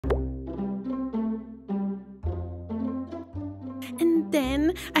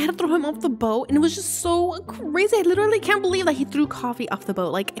then I had to throw him off the boat, and it was just so crazy. I literally can't believe that he threw coffee off the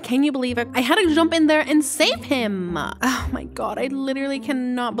boat. Like, can you believe it? I had to jump in there and save him. Oh my god, I literally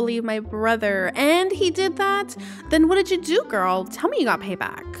cannot believe my brother. And he did that? Then what did you do, girl? Tell me you got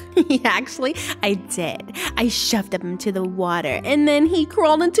payback. Yeah, actually, I did. I shoved him into the water, and then he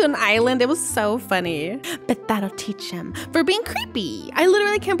crawled into an island. It was so funny. But that'll teach him for being creepy. I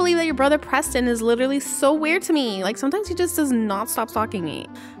literally can't believe that your brother Preston is literally so weird to me. Like, sometimes he just does not stop stalking me.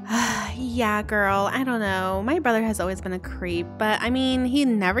 Yeah, girl, I don't know. My brother has always been a creep, but I mean, he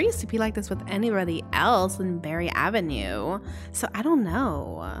never used to be like this with anybody else in Berry Avenue. So I don't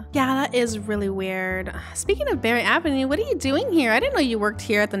know. Yeah, that is really weird. Speaking of Berry Avenue, what are you doing here? I didn't know you worked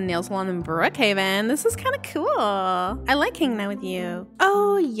here at the nail salon in Brookhaven. This is kind of cool. I like hanging out with you.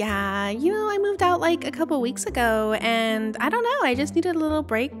 Oh yeah, you know, I moved out like a couple weeks ago, and I don't know, I just needed a little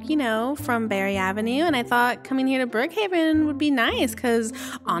break, you know, from Berry Avenue, and I thought coming here to Brookhaven would be nice because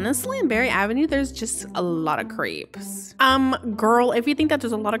honestly, in Berry Avenue, there's just a lot of creeps. Girl, if you think that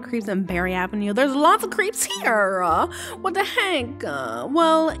there's a lot of creeps in Berry Avenue, there's lots of creeps here. What the heck?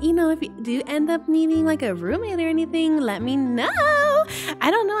 Well, you know, if you do end up needing like a roommate or anything, let me know.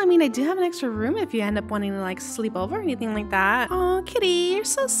 I don't know. I mean, I do have an extra room if you end up wanting to like sleep over or anything like that. Oh, Kitty, you're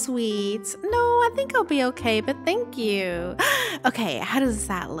so sweet. No, I think I'll be okay, but thank you. Okay, how does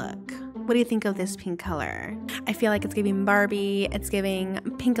that look? What do you think of this pink color? I feel like it's giving Barbie, it's giving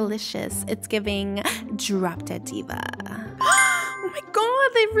Pinkalicious, it's giving Drop Dead Diva. Oh my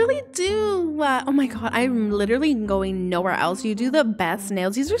god, they really do. Oh my god, I'm literally going nowhere else. You do the best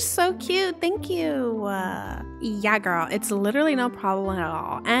nails. These are so cute. Thank you. Yeah, girl, it's literally no problem at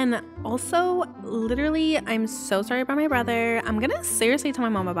all. And also, literally, I'm so sorry about my brother. I'm gonna seriously tell my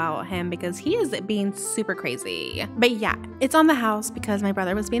mom about him because he is being super crazy. But yeah, it's on the house because my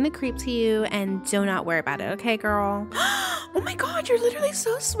brother was being a creep to you, and do not worry about it, okay, girl? Oh my god, you're literally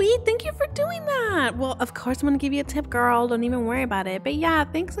so sweet. Thank you for doing that. Well, of course I'm gonna give you a tip, girl. Don't even worry about it. But yeah,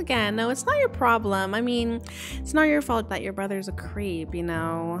 thanks again. No, it's not your problem. I mean, it's not your fault that your brother's a creep, you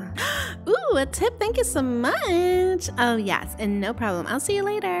know? Ooh, a tip. Thank you so much. Oh yes, and no problem. I'll see you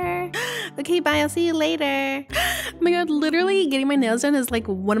later. Okay, bye. I'll see you later. Oh my god, literally getting my nails done is like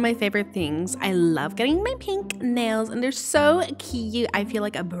one of my favorite things. I love getting my pink nails, and they're so cute. I feel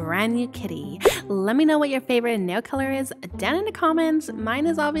like a brand new kitty. Let me know what your favorite nail color is down in the comments. Mine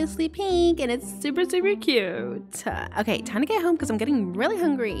is obviously pink, and it's super, super cute. Okay, time to get home because I'm getting really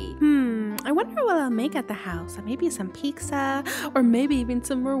hungry. I wonder what I'll make at the house. Maybe some pizza, or maybe even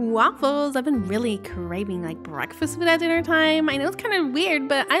some more waffles. I've been really craving like breakfast food at dinner time. I know it's kind of weird,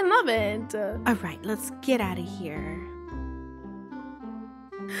 but I love it. All right, let's get out of here.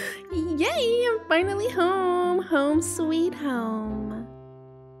 Yay, I'm finally home. Home sweet home.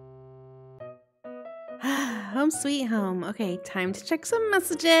 Home sweet home. Okay, time to check some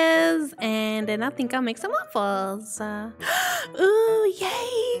messages, and then I think I'll make some waffles. Ooh,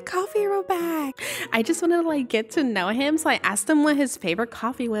 yay, coffee roll back. I just wanted to like get to know him, so I asked him what his favorite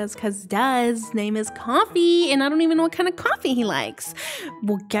coffee was, because his name is Coffee, and I don't even know what kind of coffee he likes.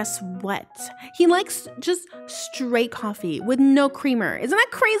 Well, guess what? He likes just straight coffee with no creamer. Isn't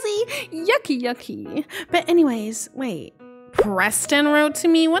that crazy? Yucky, yucky. But anyways, wait. Preston wrote to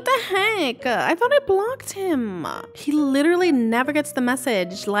me? What the heck? I thought I blocked him. He literally never gets the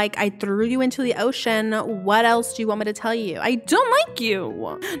message. Like, I threw you into the ocean. What else do you want me to tell you? I don't like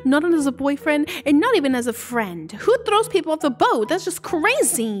you. Not as a boyfriend, and not even as a friend. Who throws people off the boat? That's just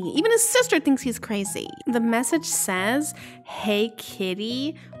crazy. Even his sister thinks he's crazy. The message says, "Hey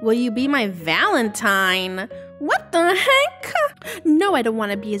kitty, will you be my Valentine?" What the heck? No, I don't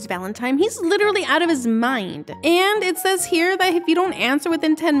want to be his Valentine. He's literally out of his mind. And it says here that if you don't answer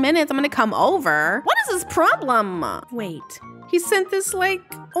within 10 minutes, I'm gonna come over. What is his problem? Wait, he sent this like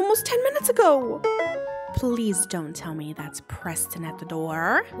almost 10 minutes ago. Please don't tell me that's Preston at the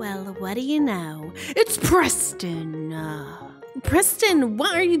door. Well, what do you know? It's Preston. Preston,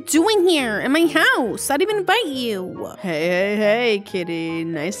 what are you doing here in my house? I didn't invite you. Hey, kitty.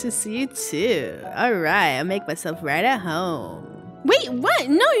 Nice to see you too. All right, I'll make myself right at home. Wait, what?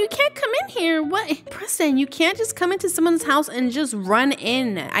 No, you can't come in here. What? Preston, you can't just come into someone's house and just run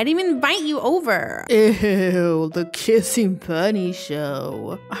in. I didn't even invite you over. Ew, the Kissing Bunny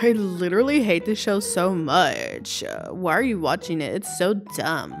show. I literally hate this show so much. Why are you watching it? It's so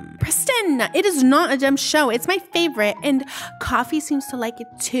dumb. Preston, it is not a dumb show. It's my favorite, and Coffee seems to like it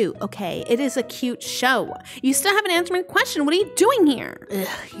too, okay? It is a cute show. You still haven't answered my question. What are you doing here? Ugh,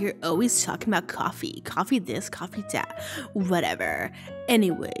 you're always talking about coffee. Coffee this, coffee that. Whatever. whatever.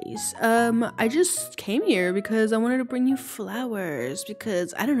 Anyways, I just came here because I wanted to bring you flowers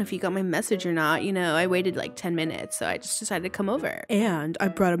because I don't know if you got my message or not. You know, I waited like 10 minutes, so I just decided to come over. And I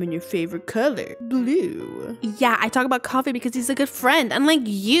brought them in your favorite color, blue. Yeah, I talk about coffee because he's a good friend. Unlike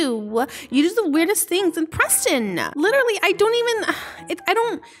you do the weirdest things in Preston. Literally,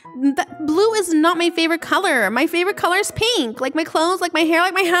 blue is not my favorite color. My favorite color is pink. Like my clothes, like my hair,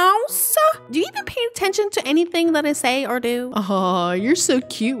 like my house. Do you even pay attention to anything that I say or do? Oh, you're so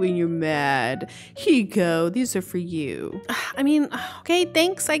cute when you're mad. Here you go. These are for you. I mean, okay,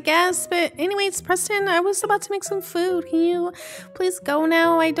 thanks, I guess. But anyways, Preston, I was about to make some food. Can you please go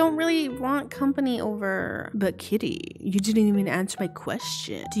now? I don't really want company over. But Kitty, you didn't even answer my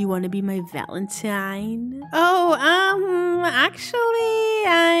question. Do you want to be my Valentine? Oh, actually,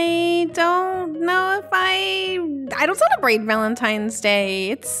 I don't know if I don't celebrate Valentine's Day.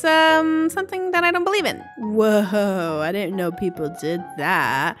 It's something that I don't believe in. Whoa, I didn't know people did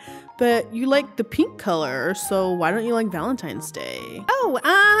that. But you like the pink color, so why don't you like Valentine's Day? Oh,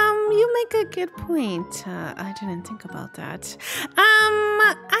 you make a good point. I didn't think about that.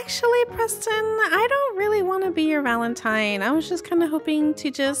 Actually, Preston, I don't really want to be your Valentine. I was just kind of hoping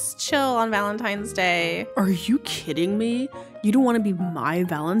to just chill on Valentine's Day. Are you kidding me? You don't want to be my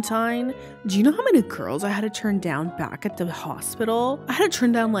Valentine? Do you know how many girls I had to turn down back at the hospital? I had to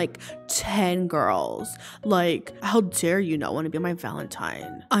turn down like 10 girls. Like, how dare you not want to be my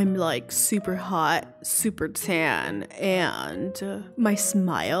Valentine? I'm like super hot, super tan, and my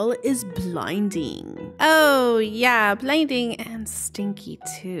smile is blinding. Oh, yeah, blinding and stinky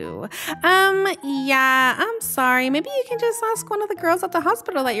too. Yeah, I'm sorry. Maybe you can just ask one of the girls at the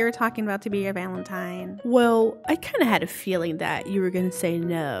hospital that you were talking about to be your Valentine. Well, I kind of had a feeling that you were gonna say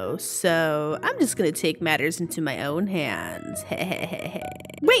no, so I'm just gonna take matters into my own hands.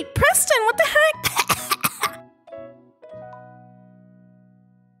 Wait, Preston, what the heck?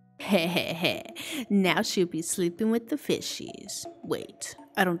 Now she'll be sleeping with the fishies. Wait,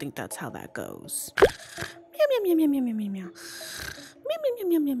 I don't think that's how that goes. Meow, meow, meow, meow, meow, meow, meow. Meow,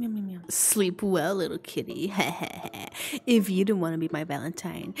 meow, meow, meow, meow, meow. Sleep well, little kitty. If you don't want to be my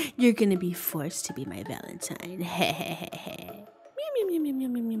Valentine, you're gonna be forced to be my Valentine. Meow, meow, meow, meow,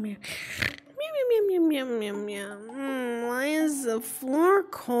 meow, meow, meow. Meow, meow, meow, meow, meow, meow. Why is the floor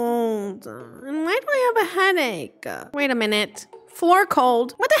cold? And why do I have a headache? Wait a minute. Floor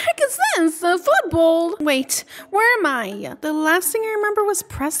cold? What the heck is this? A foot bowl? Wait, where am I? The last thing I remember was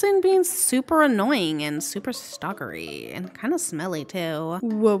Preston being super annoying and super stalkery and kind of smelly too.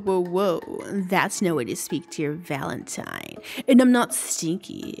 Whoa, whoa, whoa. That's no way to speak to your Valentine. And I'm not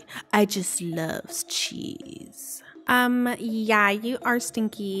stinky. I just love cheese. Yeah, you are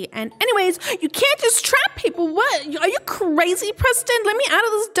stinky. And anyways, you can't just trap people. What? Are you crazy, Preston? Let me out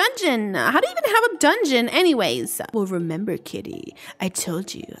of this dungeon. How do you even have a dungeon anyways? Well, remember, kitty, I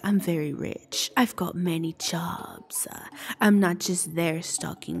told you I'm very rich. I've got many jobs. I'm not just there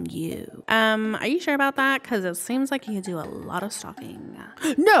stalking you. Are you sure about that? Because it seems like you do a lot of stalking.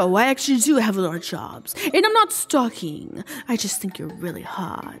 No, I actually do have a lot of jobs. And I'm not stalking. I just think you're really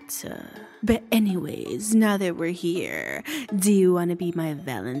hot. But anyways, now that we're here, do you want to be my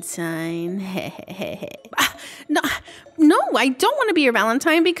Valentine? No, I don't want to be your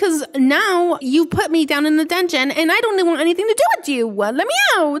Valentine because now you put me down in the dungeon and I don't want anything to do with you. Let me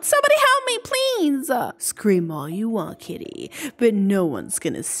out. Somebody help me, please. Scream all you want, kitty, but no one's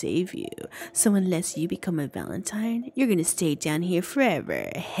going to save you. So unless you become a Valentine, you're going to stay down here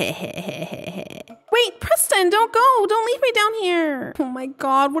forever. Wait, Preston, don't go. Don't leave me down here. Oh my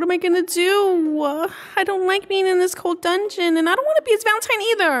God, what am I going to do? I don't like being in this cold dungeon and I don't want to be his Valentine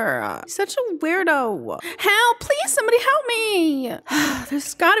either. He's such a weirdo. Help, please, somebody help me.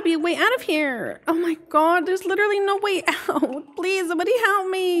 There's got to be a way out of here. Oh my God, there's literally no way out. Please, somebody help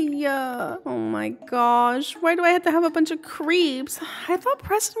me. Oh my gosh, why do I have to have a bunch of creeps? I thought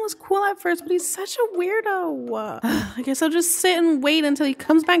Preston was cool at first, but he's such a weirdo. I guess I'll just sit and wait until he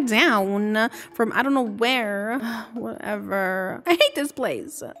comes back down from I don't know where. Whatever. I hate this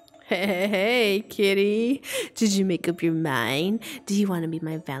place. Hey, kitty. Did you make up your mind? Do you want to be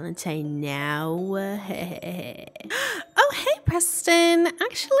my Valentine now? Oh, hey, Preston.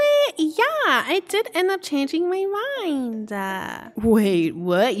 Actually, yeah, I did end up changing my mind. Wait,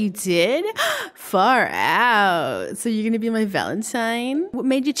 what? You did? Far out. So you're going to be my Valentine? What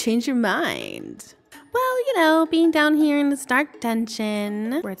made you change your mind? Well, you know, being down here in this dark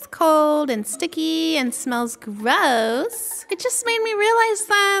dungeon where it's cold and sticky and smells gross, it just made me realize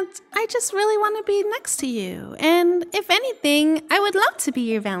that I just really want to be next to you. And if anything, I would love to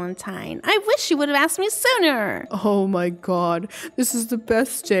be your Valentine. I wish you would have asked me sooner. Oh my god, this is the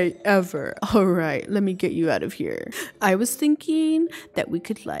best day ever. Alright, let me get you out of here. I was thinking that we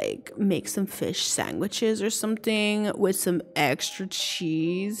could like make some fish sandwiches or something with some extra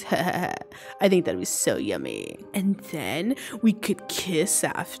cheese. I think that'd be so yummy. And then we could kiss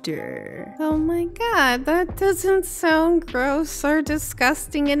after. Oh my god, that doesn't sound gross or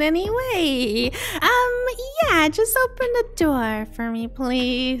disgusting in any way. Yeah, just open the door for me,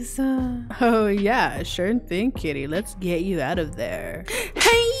 please. Oh yeah, sure thing, kitty. Let's get you out of there.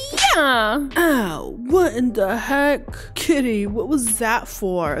 Hey, yeah! Ow, what in the heck? Kitty, what was that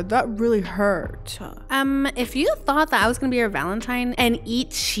for? That really hurt. If you thought that I was gonna be your Valentine and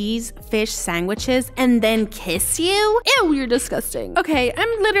eat cheese fish sandwiches and then kiss you, ew, you're disgusting. Okay,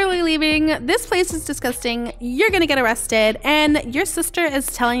 I'm literally leaving. This place is disgusting. You're gonna get arrested, and your sister is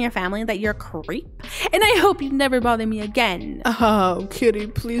telling your family that you're a creep, and I hope you never bother me again. Oh, kitty,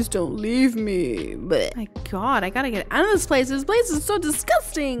 please don't leave me. But my god, I gotta get out of this place. This place is so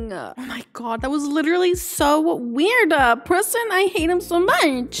disgusting. Oh my god, that was literally so weird. Preston, I hate him so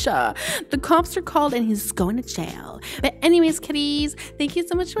much. The cops are called and he's going to jail. But anyways, kitties, thank you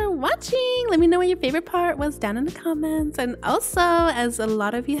so much for watching. Let me know what your favorite part was down in the comments. And also, as a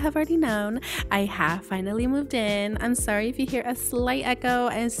lot of you have already known, I have finally moved in. I'm sorry if you hear a slight echo.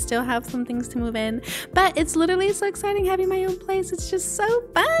 I still have some things to move in, but it's literally so exciting having my own place. It's just so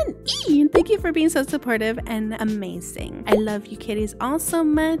fun. And thank you for being so supportive and amazing. I love you kitties all so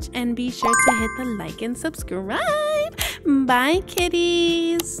much, and be sure to hit the like and subscribe. Bye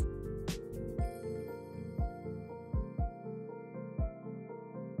kitties.